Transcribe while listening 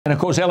And of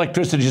course,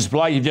 electricity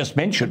supply, you've just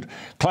mentioned,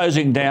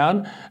 closing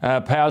down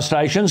power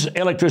stations,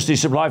 electricity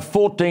supply,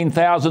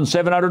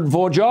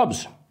 14,704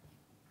 jobs.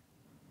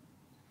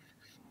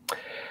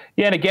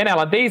 Yeah, and again,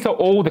 Alan, these are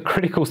all the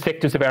critical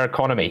sectors of our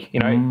economy. You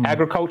know,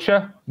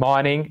 agriculture,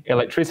 mining,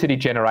 electricity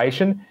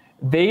generation.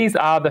 These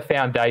are the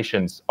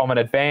foundations of an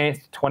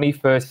advanced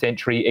 21st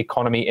century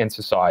economy and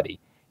society.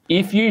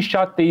 If you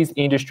shut these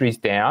industries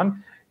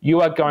down,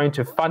 you are going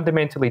to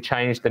fundamentally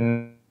change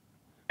the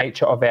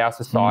nature of our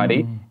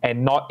society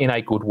and not in a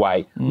good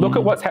way. Look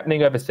at what's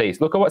happening overseas.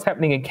 Look at what's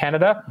happening in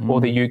Canada or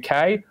the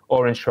UK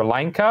or in Sri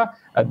Lanka.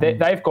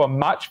 They've gone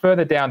much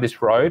further down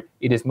this road.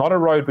 It is not a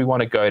road we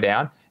want to go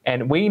down.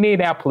 And we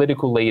need our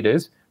political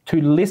leaders to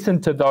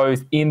listen to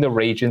those in the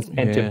regions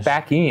and to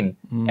back in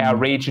our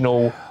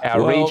regional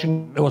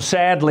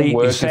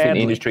workers and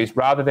industries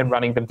rather than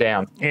running them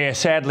down. Yeah,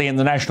 sadly, in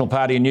the National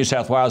Party in New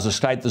South Wales, the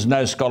state, there's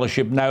no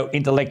scholarship, no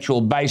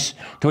intellectual base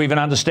to even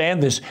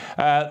understand this.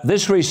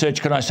 This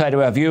research, can I say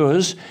to our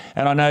viewers,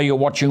 and I know you're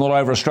watching all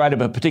over Australia,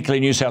 but particularly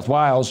New South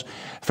Wales,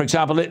 for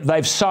example,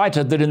 they've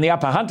cited that in the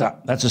Upper Hunter,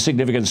 that's a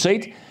significant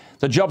seat,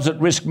 the jobs at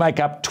risk make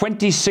up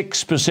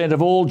 26%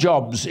 of all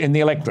jobs in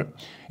the electorate.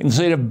 In the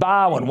seat of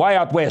Barwon, way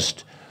out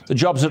west, the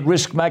jobs at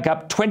risk make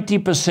up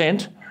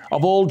 20%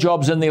 of all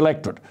jobs in the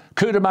electorate.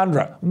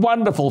 Cootamundra,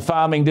 wonderful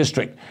farming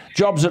district.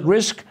 Jobs at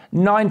risk,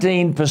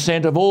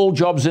 19% of all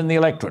jobs in the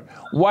electorate.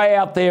 Way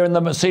out there in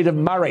the seat of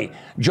Murray,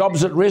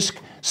 jobs at risk,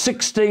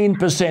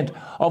 16%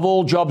 of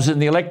all jobs in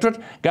the electorate.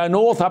 Go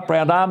north, up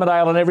round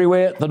Armidale and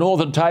everywhere, the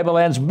Northern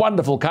Tablelands,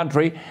 wonderful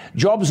country.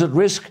 Jobs at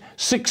risk,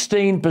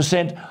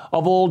 16%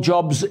 of all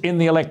jobs in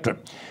the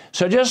electorate.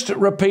 So just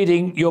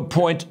repeating your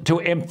point to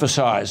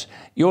emphasise,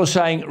 you're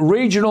saying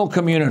regional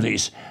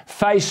communities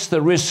face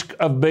the risk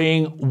of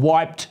being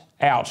wiped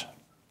out.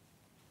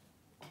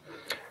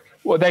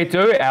 Well, they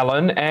do,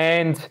 Alan.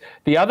 And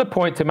the other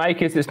point to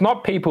make is it's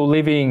not people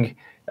living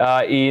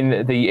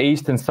in the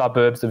eastern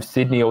suburbs of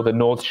Sydney or the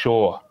North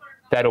Shore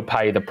that'll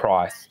pay the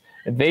price.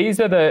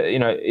 These are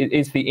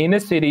it's the inner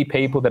city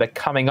people that are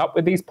coming up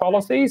with these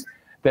policies,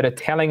 that are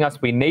telling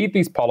us we need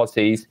these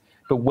policies.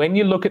 But when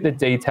you look at the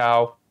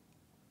detail,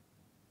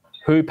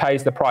 who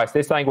pays the price?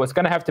 They're saying, well, it's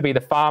going to have to be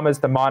the farmers,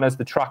 the miners,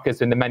 the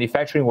truckers and the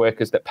manufacturing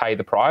workers that pay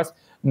the price,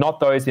 not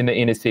those in the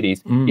inner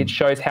cities. It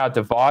shows how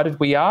divided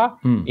we are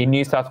in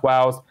New South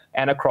Wales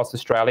and across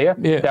Australia,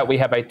 that we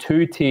have a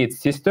two-tiered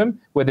system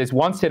where there's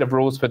one set of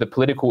rules for the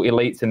political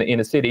elites in the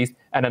inner cities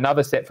and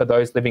another set for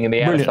those living in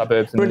the outer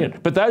suburbs.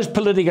 Brilliant. But those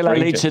political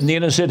elites in the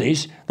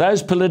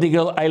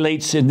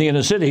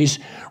inner cities,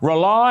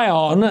 rely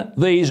on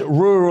these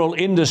rural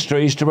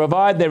industries to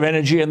provide their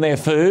energy and their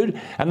food,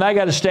 and they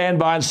go to stand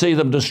by and see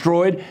them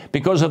destroyed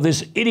because of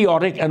this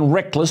idiotic and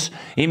reckless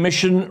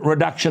emission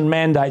reduction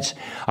mandates.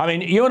 I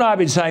mean, you and I have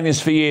been saying this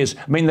for years.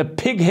 I mean, the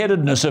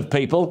pig-headedness of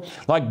people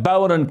like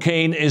Bowen and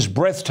Keane is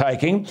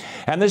breathtaking,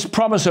 and this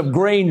promise of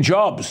green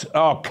jobs,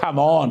 oh, come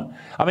on.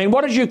 I mean,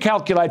 what did you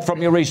calculate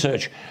from your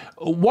research?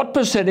 What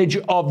percentage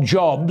of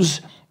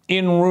jobs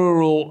in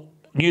rural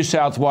New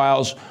South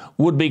Wales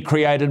would be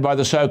created by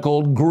the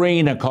so-called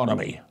green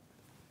economy?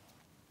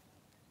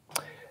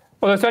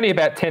 Well, it's only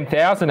about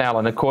 10,000,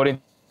 Alan,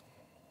 according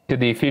to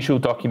the official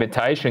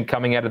documentation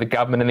coming out of the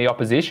government and the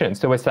opposition.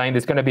 So we're saying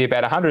there's going to be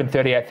about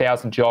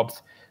 138,000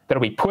 jobs that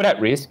will be put at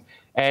risk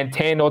and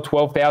 10 or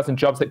 12,000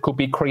 jobs that could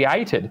be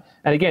created.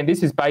 And again,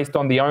 this is based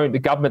on the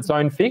government's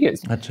own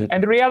figures. That's it.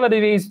 And the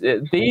reality is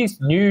these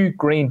new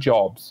green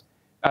jobs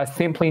are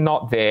simply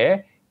not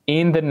there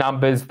in the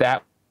numbers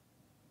that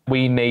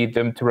we need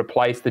them to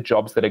replace the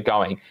jobs that are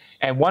going.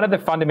 And one of the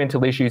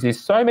fundamental issues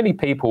is so many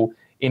people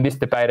in this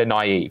debate are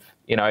naive.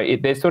 You know,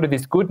 there's sort of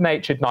this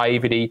good-natured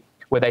naivety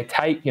where they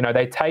take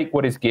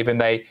what is given.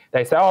 They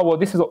say, oh, well,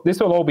 this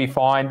will all be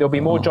fine. There'll be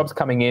more jobs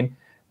coming in.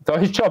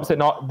 Those jobs are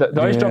not.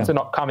 Jobs are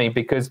not coming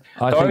because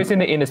those in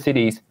the inner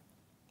cities.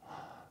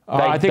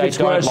 I think it's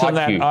worse than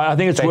that. I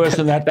think it's worse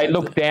than that. They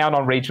look down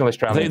on regional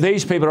Australians.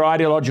 These people are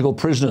ideological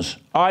prisoners.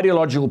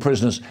 Ideological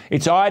prisoners.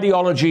 It's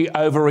ideology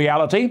over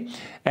reality.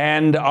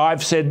 And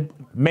I've said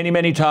many,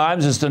 many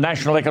times, it's the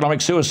national economic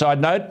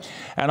suicide note.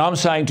 And I'm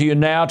saying to you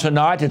now,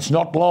 tonight, it's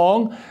not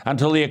long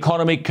until the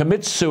economy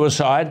commits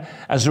suicide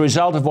as a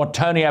result of what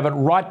Tony Abbott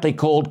rightly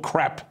called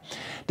crap.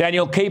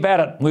 Daniel, keep at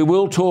it. We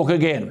will talk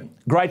again.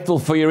 Grateful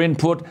for your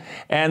input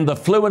and the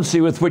fluency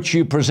with which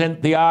you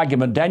present the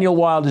argument. Daniel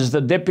Wild is the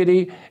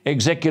Deputy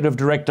Executive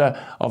Director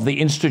of the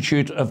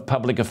Institute of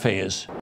Public Affairs.